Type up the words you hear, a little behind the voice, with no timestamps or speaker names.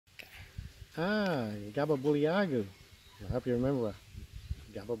Ah, Gababuliagu. I hope you remember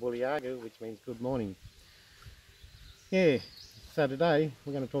Gababuliagu, which means good morning. Yeah, so today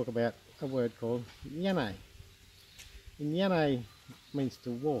we're going to talk about a word called Yanay. And Yanay means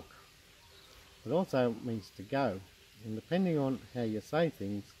to walk. It also means to go. And depending on how you say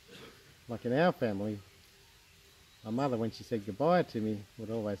things, like in our family, my mother, when she said goodbye to me, would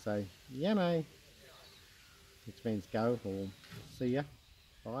always say Yanay, which means go or see ya,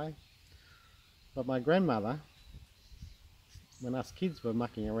 bye. But my grandmother, when us kids were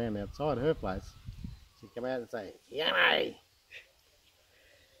mucking around outside her place, she'd come out and say, Yanay,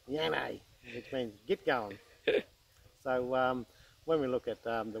 Yanay, which means get going. So when we look at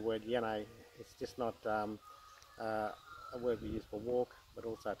the word Yanay, it's just not a word we use for walk, but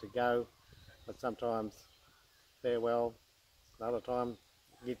also to go, but sometimes farewell, another time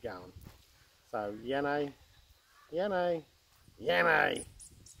get going. So Yanay, Yanay, Yanay.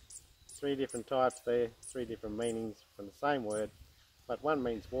 Three different types there, three different meanings from the same word, but one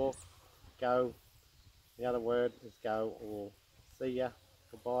means walk, go, the other word is go or see ya,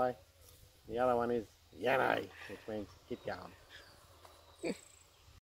 goodbye. The other one is Yanay, which means get going.